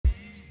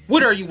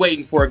What are you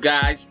waiting for,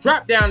 guys?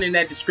 Drop down in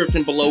that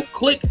description below,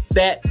 click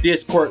that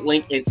Discord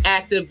link, and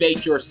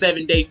activate your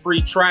 7-day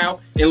free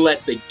trial and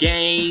let the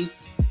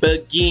games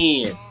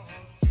begin.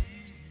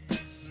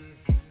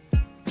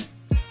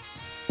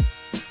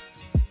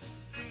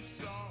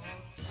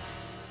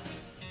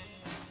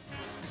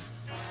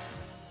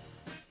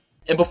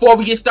 And before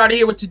we get started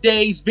here with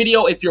today's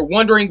video, if you're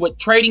wondering what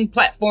trading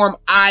platform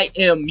I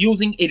am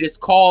using, it is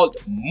called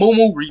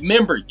MULN.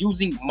 Remember,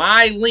 using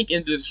my link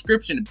in the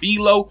description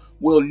below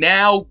will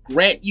now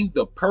grant you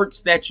the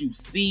perks that you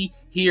see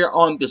here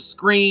on the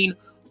screen.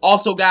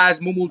 Also, guys,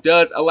 MULN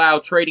does allow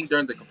trading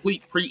during the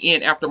complete pre-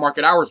 and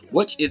after-market hours,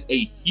 which is a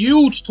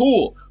huge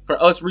tool for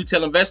us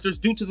retail investors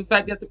due to the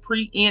fact that the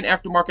pre- and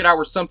after-market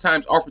hours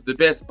sometimes offer the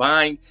best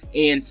buying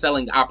and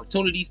selling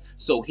opportunities.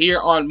 So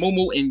here on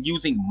MULN and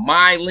using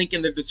my link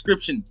in the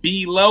description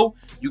below,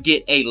 you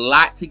get a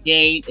lot to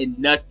gain and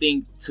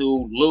nothing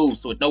to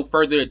lose. So with no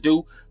further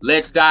ado,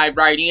 let's dive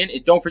right in.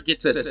 And don't forget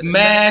to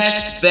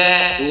smash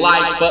that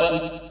like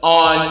button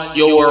on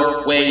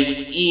your way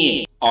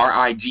in.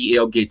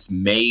 RIGL gets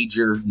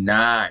major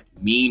nod.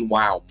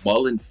 Meanwhile,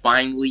 MULN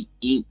finally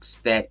inks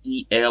that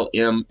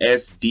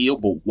ELMS deal,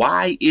 but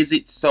why is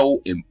it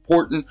so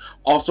important?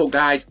 Also,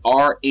 guys,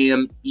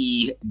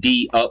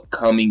 RMED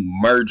upcoming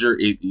merger.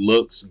 It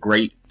looks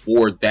great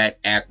for that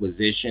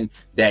acquisition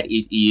that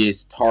it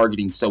is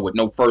targeting. So with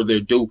no further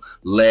ado,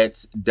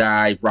 let's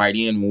dive right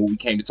in. What we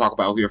came to talk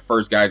about here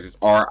first, guys, is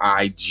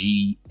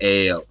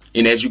RIGL.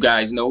 And as you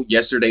guys know,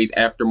 yesterday's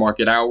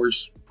aftermarket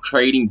hours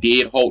trading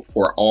did halt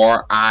for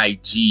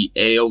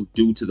RIGL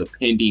due to the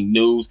pending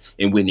news,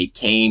 and when it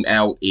came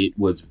out, it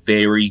was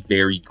very,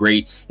 very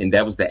great. And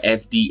that was the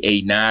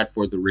FDA nod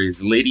for the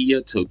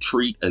RIGL to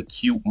treat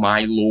acute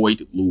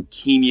myeloid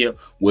leukemia,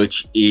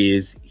 which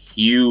is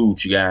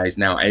huge, guys.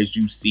 Now, as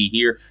you see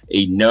here,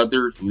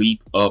 another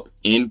leap up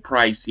in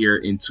price here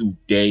in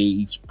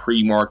today's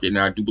pre-market, and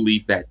I do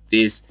believe that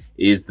this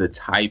is the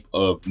type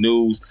of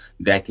news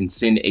that can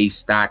send a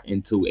stock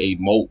into a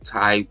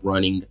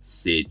multi-running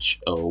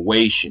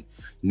situation.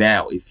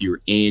 Now, if you're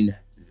in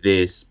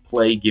this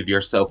play, give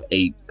yourself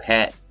a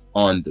pat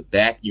on the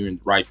back. You're in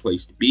the right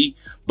place to be.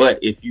 But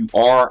if you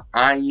are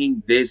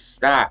eyeing this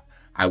stock,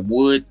 I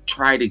would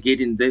try to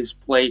get in this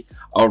play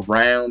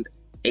around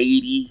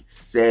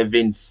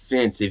 87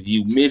 cents. If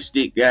you missed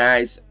it,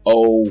 guys,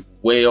 oh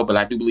well, but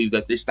I do believe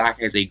that this stock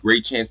has a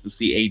great chance to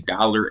see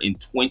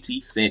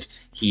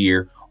 $1.20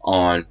 here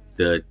on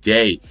the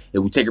day.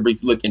 If we take a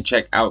brief look and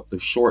check out the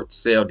short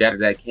sale data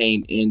that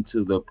came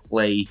into the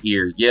play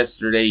here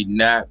yesterday,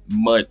 not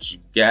much,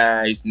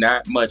 guys,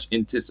 not much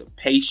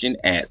anticipation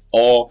at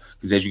all,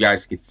 because as you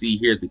guys can see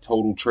here, the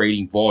total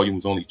trading volume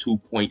was only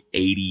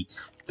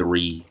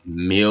 2.83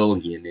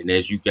 million. And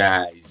as you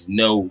guys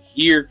know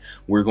here,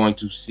 we're going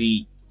to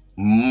see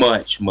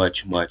much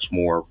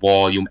more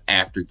volume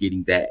after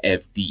getting that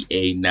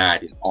FDA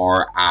nod in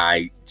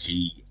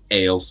RIGL.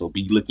 So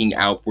be looking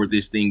out for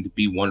this thing to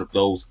be one of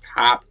those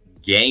top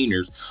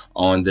gainers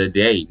on the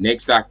day.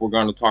 Next stock we're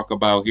going to talk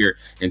about here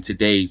in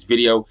today's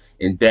video,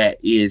 and that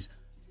is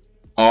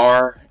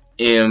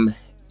RMED.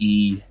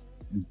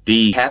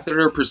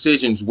 Catheter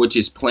Precisions, which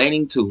is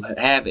planning to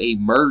have a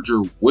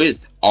merger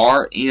with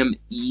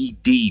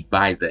RMED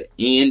by the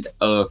end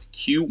of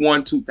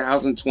Q1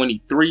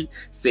 2023,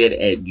 said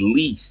at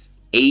least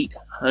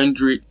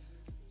 800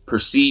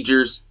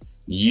 procedures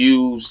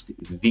used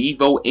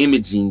Vivo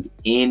Imaging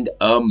in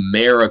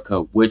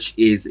America, which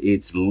is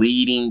its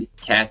leading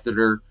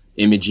catheter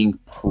imaging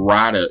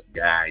product,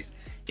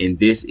 guys. And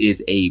this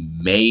is a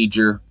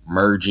major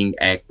merging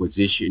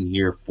acquisition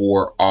here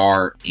for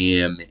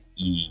RMED,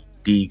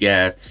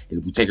 guys. And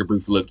if we take a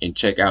brief look and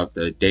check out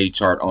the day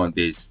chart on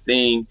this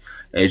thing,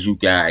 as you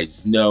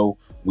guys know,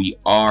 we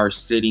are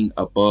sitting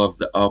above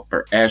the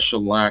upper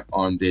echelon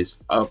on this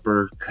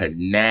upper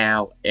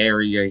canal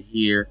area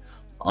here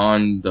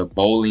on the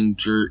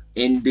Bollinger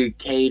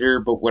indicator.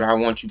 But what I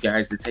want you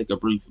guys to take a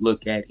brief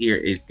look at here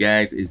is,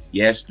 guys, is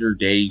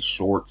yesterday's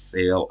short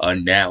sale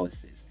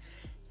analysis.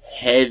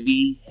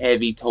 Heavy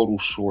total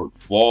short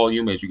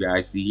volume. As you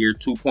guys see here,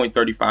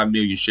 2.35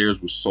 million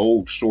shares were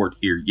sold short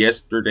here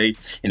yesterday.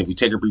 And if we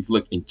take a brief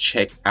look and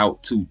check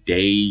out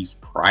today's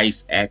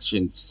price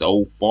action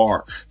so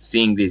far,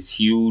 seeing this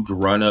huge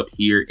run up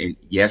here in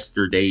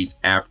yesterday's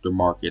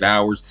aftermarket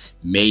hours,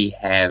 may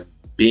have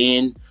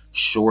been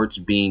shorts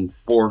being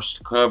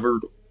forced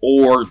covered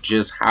or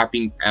just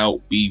hopping out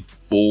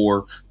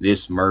before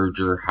this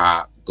merger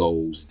hop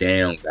goes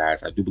down,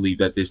 guys. I do believe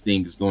that this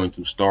thing is going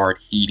to start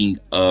heating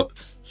up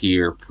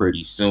here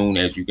pretty soon.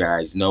 As you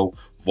guys know,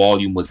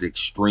 volume was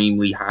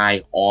extremely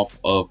high off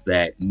of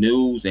that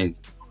news, and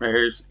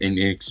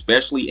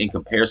especially in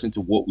comparison to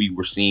what we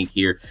were seeing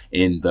here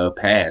in the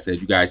past. As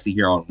you guys see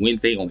here on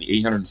Wednesday, only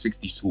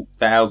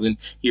 862,000,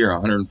 here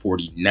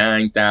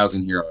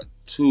 149,000 here on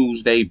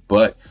Tuesday,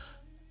 but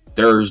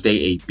Thursday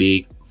a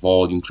big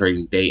volume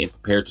trading day, and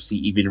prepare to see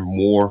even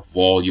more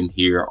volume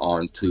here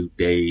on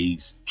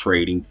today's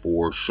trading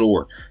for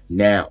sure.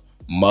 Now,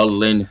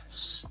 MULN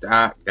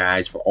stock,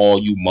 guys, for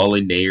all you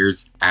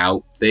MULNaires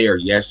out there.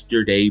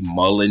 Yesterday,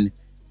 MULN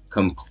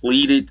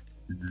completed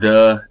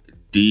the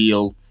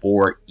deal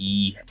for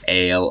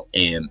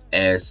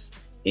ELMS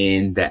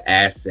in the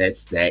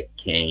assets that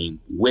came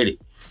with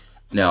it.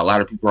 Now, a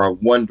lot of people are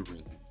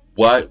wondering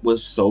what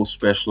was so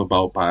special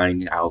about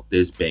buying out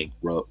this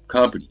bankrupt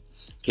company.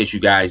 In case you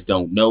guys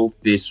don't know,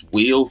 this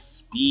will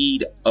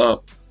speed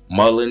up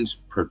MULN's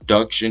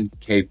production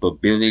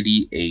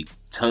capability a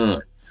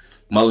ton.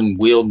 MULN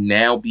will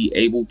now be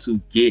able to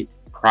get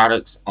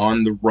products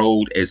on the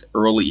road as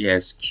early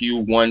as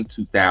Q1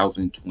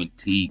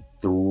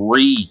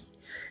 2023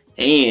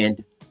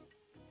 and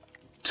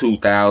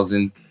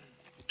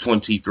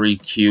 2023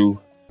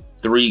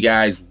 Q3,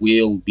 guys,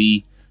 will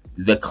be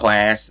the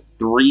class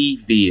 3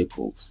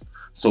 vehicles.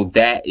 So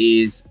that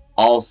is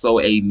also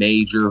a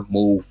major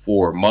move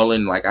for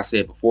MULN. Like I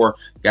said before,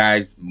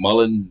 guys,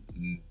 MULN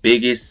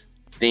biggest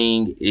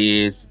thing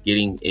is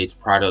getting its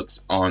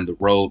products on the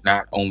road.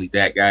 Not only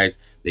that,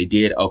 guys, they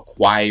did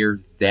acquire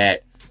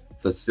that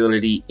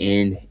facility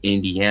in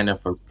Indiana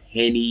for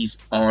pennies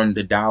on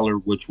the dollar,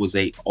 which was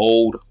a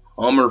old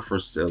Hummer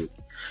facility.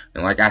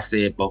 And like I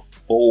said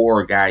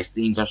before, guys,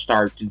 things are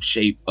starting to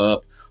shape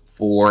up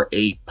for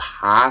a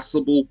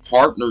possible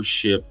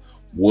partnership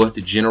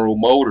with General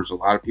Motors. A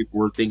lot of people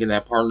were thinking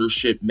that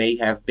partnership may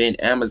have been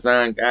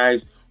Amazon,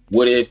 guys.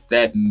 What if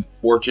that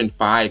Fortune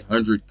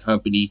 500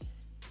 company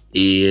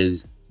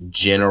is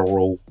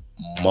General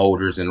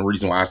Motors? And the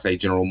reason why I say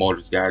General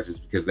Motors, guys, is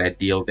because that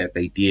deal that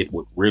they did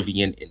with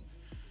Rivian and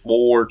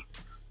Ford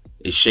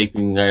is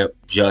shaping up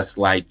just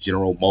like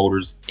General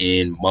Motors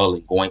and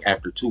MULN, going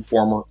after 2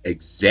 former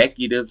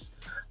executives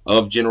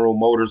of General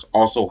Motors,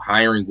 also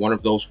hiring one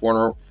of those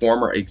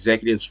former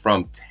executives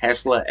from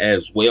Tesla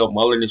as well.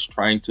 MULN is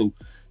trying to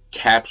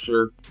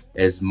capture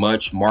as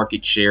much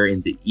market share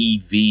in the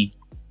EV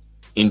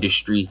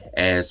industry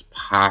as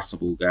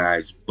possible,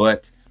 guys.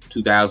 But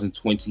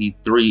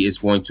 2023 is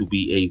going to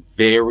be a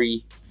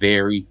very,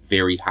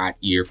 very hot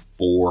year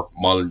for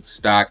MULN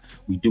stock.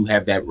 We do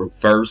have that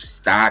reverse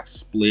stock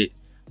split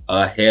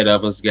ahead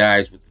of us,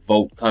 guys, with the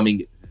vote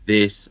coming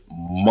this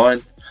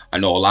month. I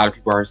know a lot of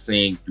people are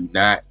saying do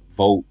not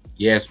vote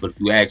yes, but if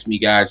you ask me,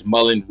 guys,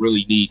 MULN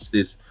really needs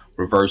this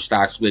reverse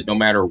stock split. No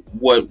matter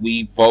what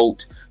we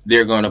vote,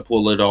 they're going to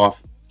pull it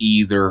off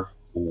either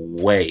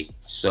way.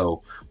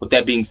 So with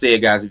that being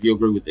said, guys, if you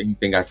agree with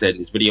anything I said in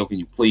this video, can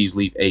you please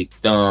leave a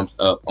thumbs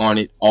up on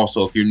it?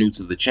 Also, if you're new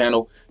to the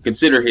channel,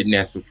 consider hitting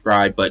that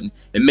subscribe button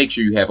and make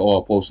sure you have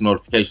all post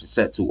notifications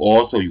set to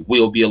all so you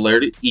will be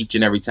alerted each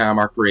and every time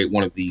I create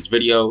one of these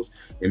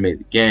videos. And may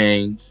the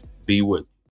gains be with you.